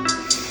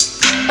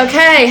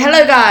Okay,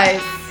 hello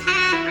guys.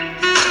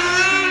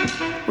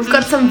 We've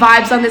got some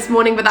vibes on this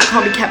morning, but that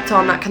can't be kept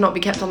on. That cannot be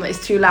kept on. That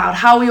is too loud.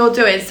 How are we all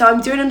doing? So I'm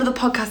doing another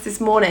podcast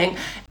this morning.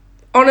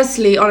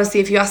 Honestly,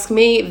 if you ask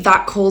me,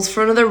 that calls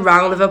for another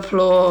round of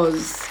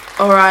applause.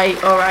 All right.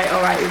 We've got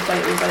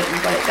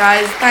it.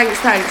 Guys,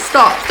 thanks.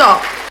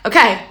 Stop.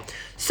 Okay.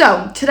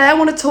 So today I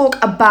want to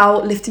talk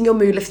about lifting your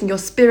mood, lifting your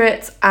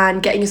spirits,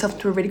 and getting yourself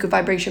into a really good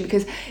vibration,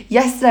 because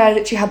yesterday I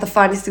literally had the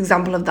finest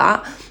example of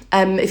that.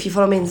 If you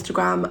follow me on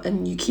Instagram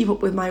and you keep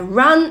up with my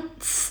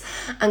rants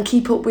and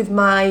keep up with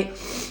my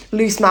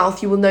loose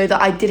mouth, you will know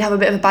that I did have a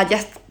bit of a bad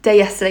day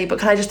yesterday, but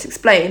can I just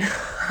explain?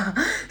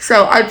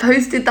 So I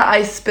posted that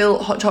I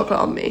spilled hot chocolate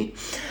on me,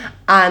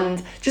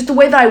 and just the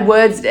way that I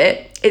worded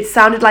it, it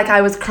sounded like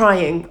I was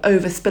crying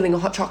over spilling a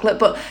hot chocolate,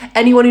 but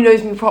anyone who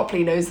knows me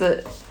properly knows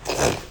that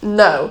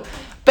no.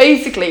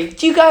 Basically,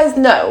 do you guys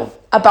know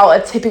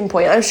about a tipping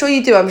point? I'm sure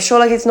you do. I'm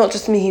sure it's not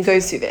just me who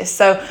goes through this.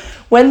 So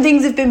when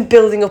things have been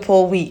building up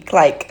all week,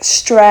 like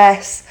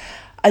stress,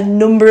 a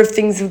number of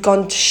things have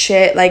gone to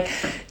shit,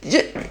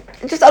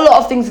 just a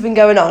lot of things have been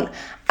going on,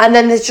 and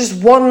then there's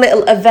just one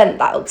little event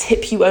that'll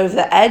tip you over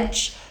the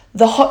edge.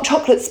 The hot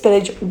chocolate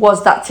spillage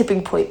was that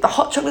tipping point. The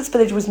hot chocolate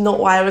spillage was not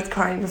why I was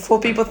crying. Before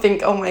people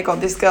think, oh my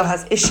God, this girl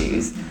has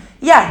issues.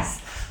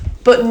 Yes,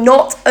 but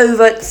not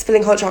over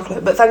spilling hot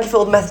chocolate. But thank you for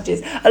all the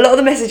messages. A lot of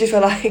the messages were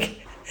like,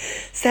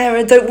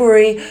 Sarah, don't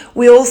worry,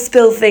 we all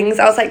spill things.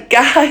 I was like,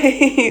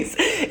 guys,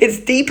 it's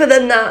deeper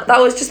than that. That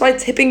was just my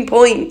tipping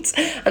point.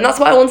 And that's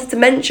what I wanted to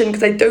mention,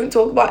 because I don't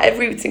talk about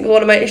every single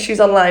one of my issues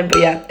online. But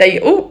yeah, there you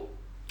go.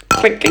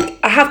 Clink.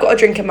 I have got a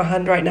drink in my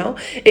hand right now.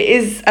 It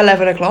is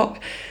 11 o'clock.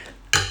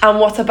 And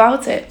what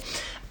about it?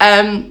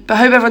 But I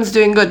hope everyone's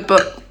doing good.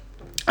 But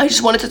I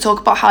just wanted to talk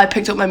about how I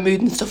picked up my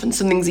mood and stuff, and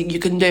some things that you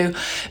can do,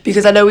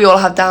 because I know we all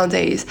have down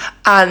days,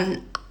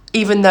 and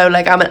even though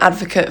I'm an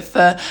advocate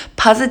for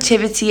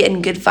positivity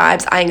and good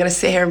vibes, I ain't gonna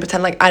sit here and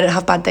pretend like I don't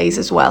have bad days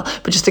as well.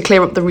 But just to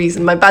clear up the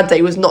reason, my bad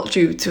day was not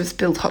due to a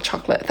spilled hot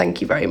chocolate.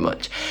 Thank you very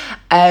much.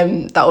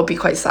 That would be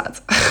quite sad.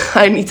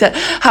 I need to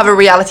have a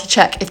reality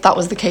check if that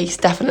was the case,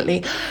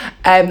 definitely.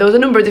 There was a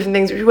number of different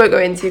things which we won't go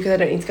into because I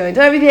don't need to go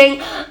into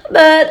everything.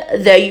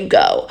 But there you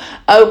go.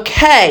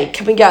 Okay,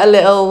 can we get a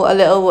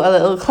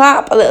little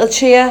clap, a little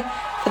cheer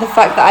for the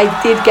fact that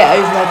I did get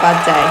over my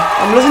bad day?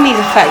 I'm loving these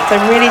effects.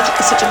 I'm really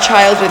such a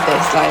child with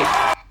this.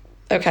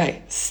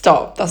 Okay,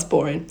 stop. That's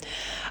boring.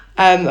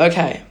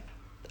 Okay.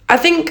 I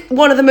think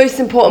one of the most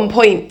important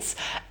points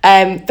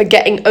for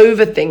getting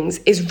over things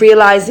is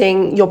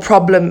realising your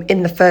problem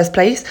in the first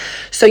place.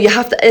 So you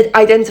have to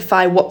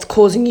identify what's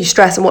causing you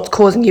stress and what's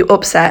causing you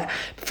upset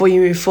before you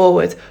move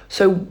forward.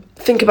 So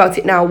think about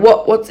it now.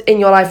 What's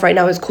in your life right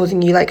now is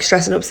causing you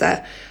stress and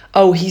upset?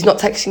 Oh, he's not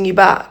texting you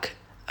back.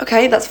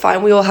 Okay, that's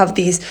fine. We all have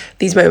these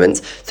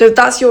moments. So if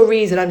that's your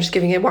reason, I'm just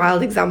giving a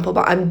wild example,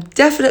 but I'm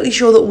definitely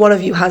sure that one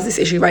of you has this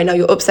issue right now.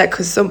 You're upset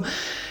because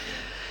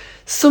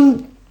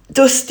some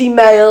dusty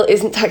male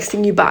isn't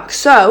texting you back.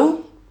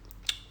 So,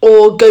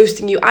 or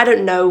ghosting you. I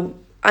don't know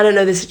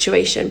the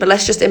situation, but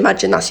let's just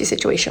imagine that's your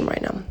situation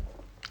right now.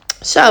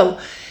 So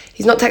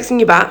he's not texting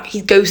you back.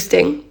 He's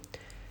ghosting.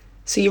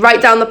 So you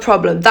write down the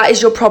problem. That is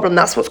your problem.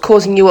 That's what's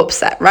causing you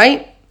upset,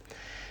 right?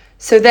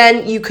 So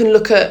then you can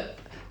look at,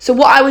 so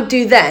what I would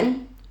do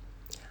then,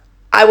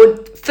 I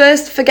would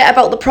first forget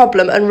about the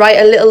problem and write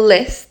a little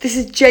list. This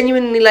is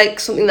genuinely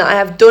something that I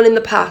have done in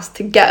the past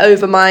to get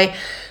over my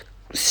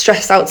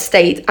stressed out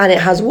state, and it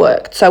has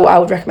worked. So I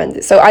would recommend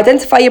it. So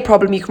identify your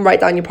problem. You can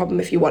write down your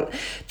problem if you want.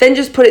 Then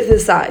just put it to the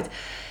side.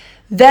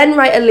 Then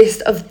write a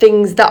list of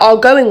things that are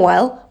going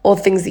well or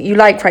things that you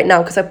like right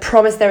now, because I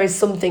promise there is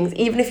some things,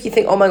 even if you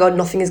think, oh my God,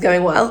 nothing is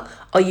going well.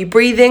 Are you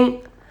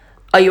breathing?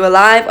 Are you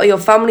alive? Are your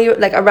family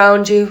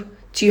around you?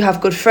 Do you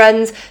have good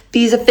friends?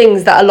 These are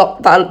things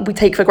that we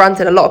take for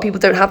granted. A lot of people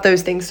don't have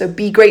those things. So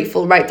be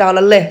grateful. Write down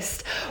a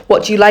list.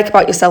 What do you like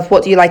about yourself?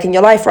 What do you like in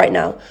your life right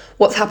now?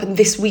 What's happened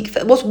this week?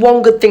 What's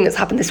one good thing that's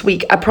happened this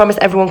week? I promise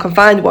everyone can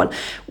find one.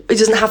 It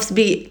doesn't have to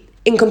be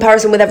in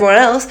comparison with everyone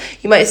else.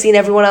 You might have seen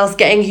everyone else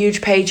getting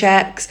huge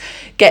paychecks,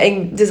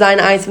 getting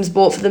designer items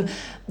bought for them.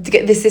 To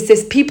get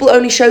this. People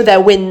only show their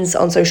wins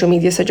on social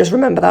media. So just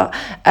remember that.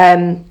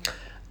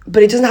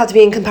 But it doesn't have to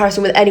be in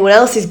comparison with anyone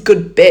else's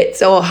good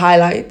bits or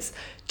highlights.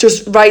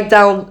 Just write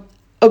down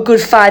a good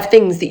 5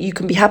 things that you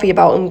can be happy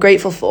about and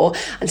grateful for,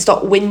 and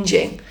stop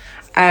whinging.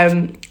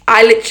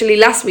 I literally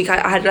last week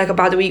I had a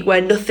bad week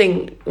where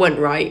nothing went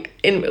right.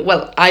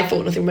 I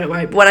thought nothing went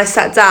right, but when I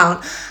sat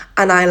down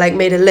and I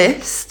made a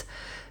list,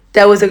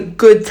 there was a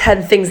good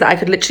 10 things that I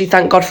could literally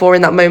thank God for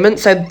in that moment.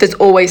 So there's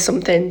always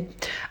something.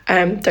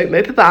 Don't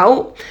mope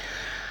about.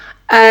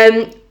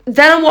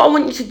 Then what I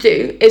want you to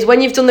do is, when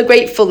you've done the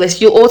grateful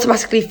list, you'll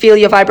automatically feel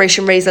your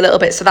vibration raise a little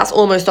bit. So that's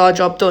almost our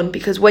job done,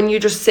 because when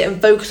you just sit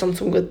and focus on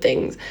some good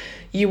things,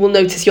 you will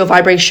notice your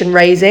vibration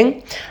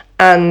raising,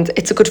 and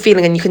it's a good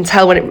feeling, and you can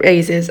tell when it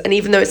raises. And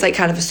even though it's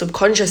kind of a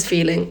subconscious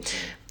feeling,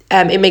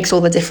 it makes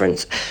all the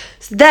difference.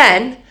 So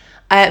then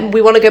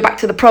we want to go back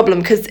to the problem,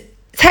 because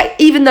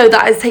even though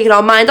that has taken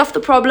our mind off the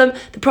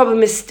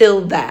problem is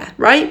still there,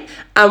 right?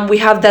 And we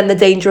have then the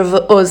danger of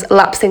us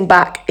lapsing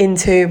back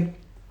into,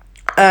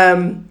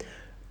 when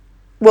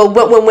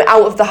we're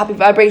out of the happy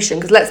vibration,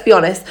 because let's be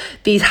honest,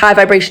 these high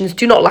vibrations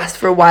do not last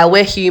for a while.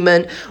 We're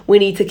human. We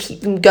need to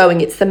keep them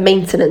going. It's the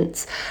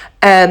maintenance.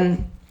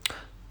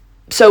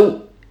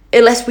 So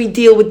unless we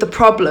deal with the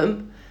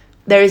problem,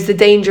 there is the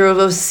danger of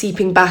us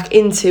seeping back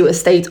into a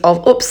state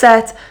of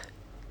upset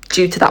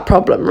due to that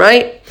problem,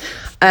 right?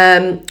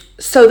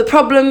 So the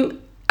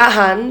problem at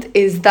hand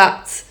is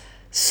that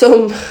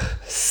some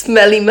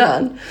smelly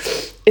man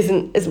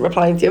isn't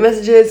replying to your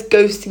messages,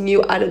 ghosting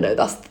you. I don't know.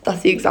 That's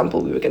the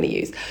example we were going to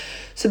use.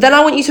 So then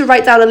I want you to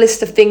write down a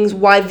list of things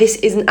why this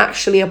isn't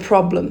actually a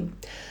problem.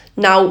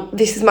 Now,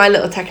 this is my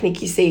little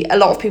technique, you see. A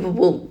lot of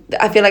people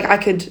I feel like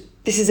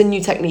this is a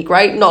new technique,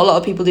 right? Not a lot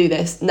of people do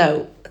this.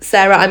 No,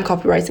 Sarah, I'm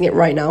copywriting it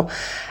right now.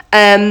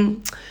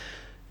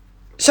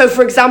 So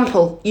for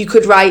example, you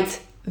could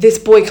write, this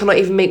boy cannot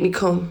even make me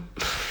come.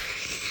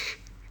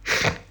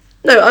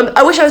 No,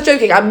 I wish I was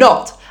joking. I'm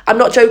not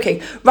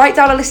joking. Write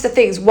down a list of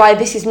things why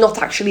this is not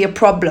actually a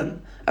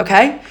problem,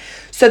 okay?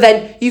 So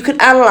then you can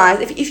analyse,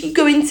 if you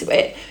go into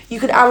it, you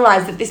can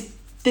analyse that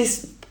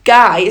this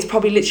guy is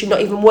probably literally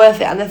not even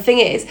worth it. And the thing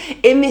is,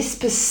 in this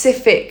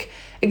specific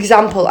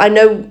example, I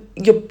know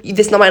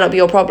this might not be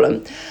your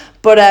problem,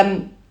 but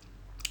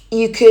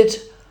you could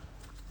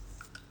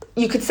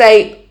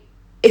say,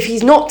 if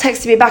he's not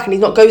texting me back and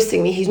he's not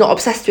ghosting me, he's not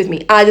obsessed with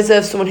me, I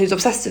deserve someone who's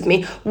obsessed with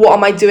me. What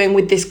am I doing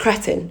with this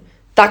cretin?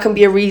 That can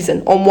be a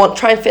reason.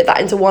 Try and fit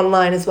that into one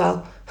line as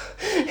well.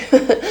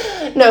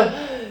 No,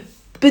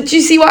 but do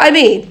you see what I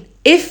mean?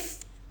 If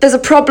there's a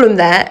problem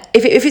there,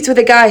 if it's with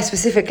a guy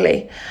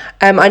specifically,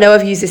 I know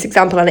I've used this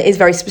example and it is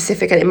very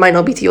specific and it might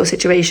not be to your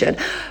situation,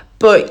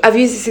 but I've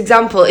used this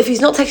example. If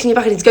he's not texting you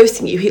back and he's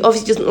ghosting you, he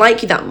obviously doesn't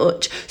like you that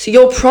much. So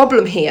your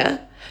problem here,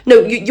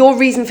 your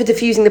reason for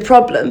diffusing the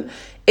problem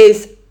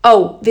is,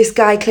 oh, this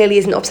guy clearly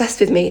isn't obsessed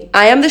with me.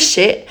 I am the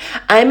shit.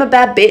 I am a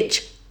bad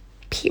bitch.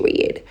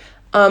 Period.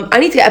 I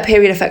need to get a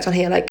period effect on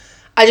here. Like,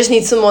 I just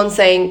need someone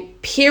saying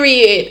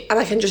period and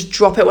I can just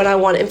drop it when I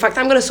want it. In fact,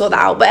 I'm going to sort that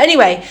out. But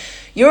anyway,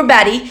 you're a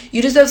baddie.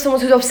 You deserve someone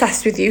who's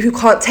obsessed with you, who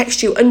can't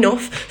text you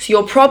enough. So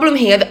your problem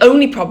here, the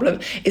only problem,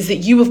 is that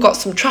you have got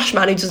some trash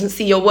man who doesn't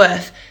see your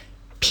worth.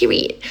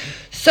 Period.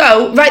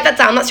 So write that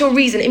down. That's your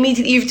reason.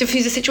 Immediately you've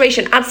diffused the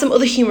situation. Add some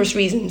other humorous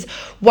reasons.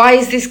 Why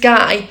is this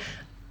guy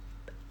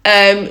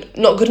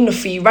not good enough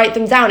for you? Write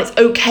them down. It's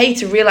okay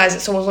to realise that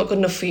someone's not good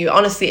enough for you.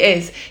 Honestly, it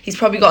is. He's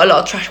probably got a lot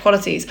of trash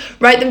qualities.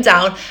 Write them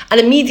down, and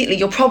immediately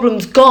your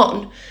problem's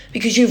gone,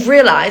 because you've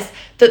realised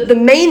that the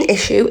main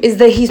issue is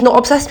that he's not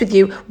obsessed with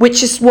you,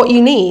 which is what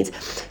you need.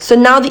 So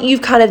now that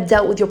you've kind of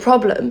dealt with your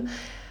problem,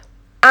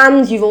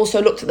 and you've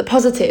also looked at the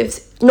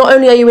positives, not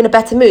only are you in a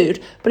better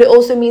mood, but it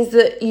also means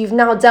that you've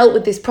now dealt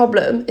with this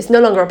problem. It's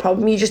no longer a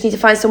problem. You just need to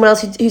find someone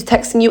else who's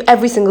texting you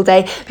every single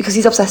day because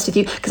he's obsessed with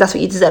you, because that's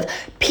what you deserve.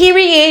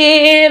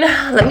 Period.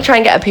 Let me try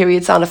and get a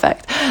period sound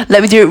effect.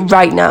 Let me do it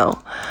right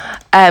now.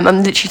 I'm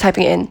literally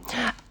typing it in.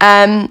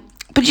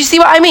 But you see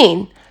what I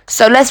mean?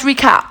 So let's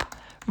recap.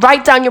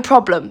 Write down your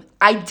problem.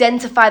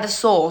 Identify the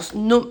source.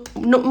 Number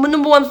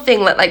one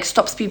thing that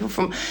stops people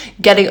from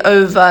getting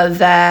over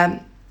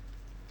their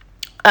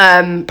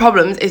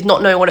problems is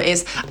not knowing what it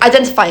is.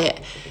 Identify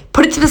it,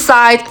 put it to the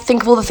side,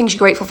 think of all the things you're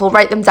grateful for,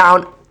 write them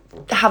down,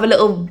 have a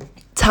little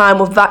time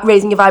of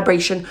raising your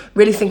vibration,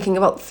 really thinking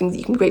about the things that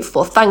you can be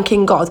grateful for,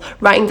 thanking God,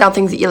 writing down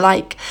things that you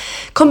like.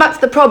 Come back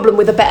to the problem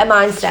with a better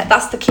mindset.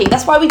 That's the key.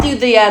 That's why we do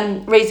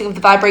the raising of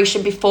the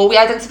vibration before we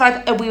identify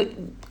and we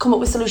come up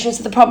with solutions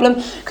to the problem,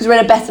 because we're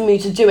in a better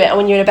mood to do it. And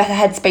when you're in a better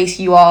headspace,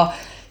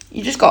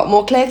 you just got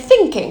more clear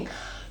thinking.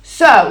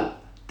 So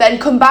then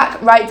come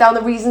back, write down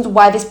the reasons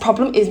why this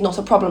problem is not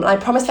a problem. And I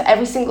promise for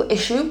every single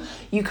issue,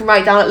 you can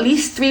write down at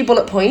least 3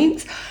 bullet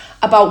points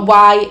about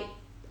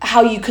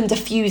how you can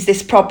diffuse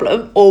this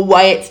problem, or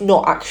why it's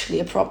not actually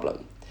a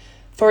problem.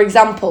 For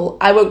example,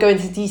 I won't go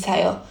into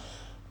detail,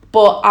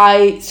 but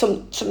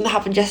something that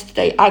happened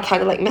yesterday, I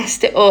kind of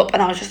messed it up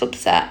and I was just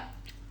upset.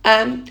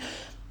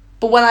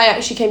 But when I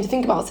actually came to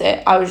think about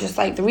it, I was just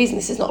like, the reason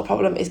this is not a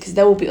problem is because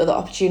there will be other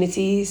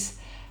opportunities.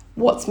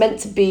 What's meant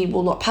to be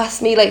will not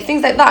pass me,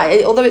 things like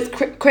that. Although it's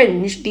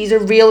cringe, these are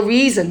real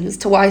reasons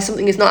to why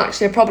something is not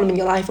actually a problem in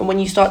your life, and when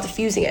you start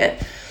diffusing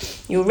it,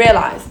 you'll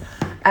realise.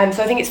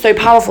 So I think it's so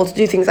powerful to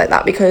do things like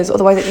that, because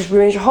otherwise it just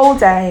ruins your whole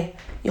day,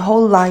 your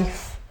whole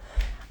life.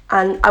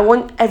 And I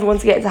want everyone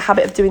to get into the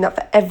habit of doing that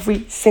for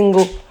every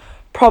single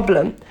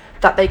problem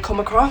that they come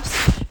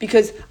across,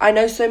 because I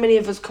know so many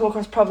of us come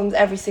across problems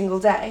every single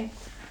day,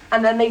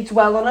 and then they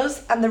dwell on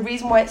us. And the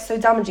reason why it's so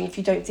damaging if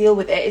you don't deal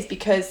with it is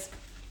because...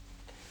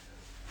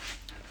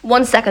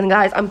 One second,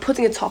 guys. I'm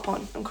putting a top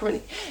on.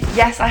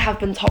 Yes, I have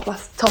been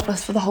topless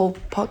for the whole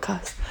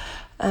podcast.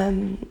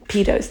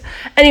 Pedos.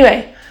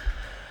 Anyway,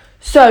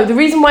 so the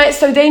reason why it's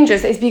so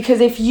dangerous is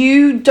because if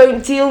you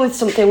don't deal with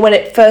something when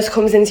it first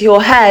comes into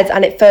your head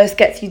and it first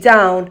gets you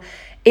down,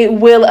 it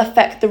will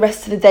affect the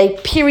rest of the day.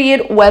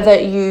 Period.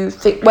 Whether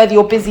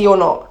you're busy or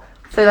not.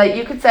 So like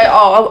you could say,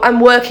 oh, I'm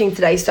working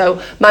today,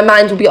 so my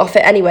mind will be off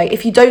it anyway.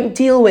 If you don't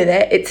deal with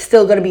it, it's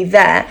still going to be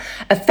there,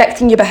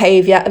 affecting your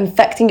behaviour,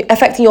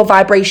 affecting your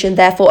vibration,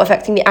 therefore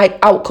affecting the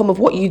outcome of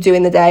what you do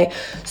in the day.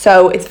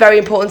 So it's very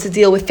important to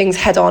deal with things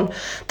head on.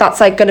 That's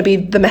like going to be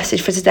the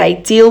message for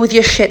today. Deal with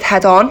your shit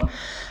head on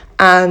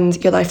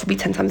and your life will be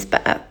 10 times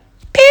better.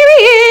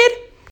 Period.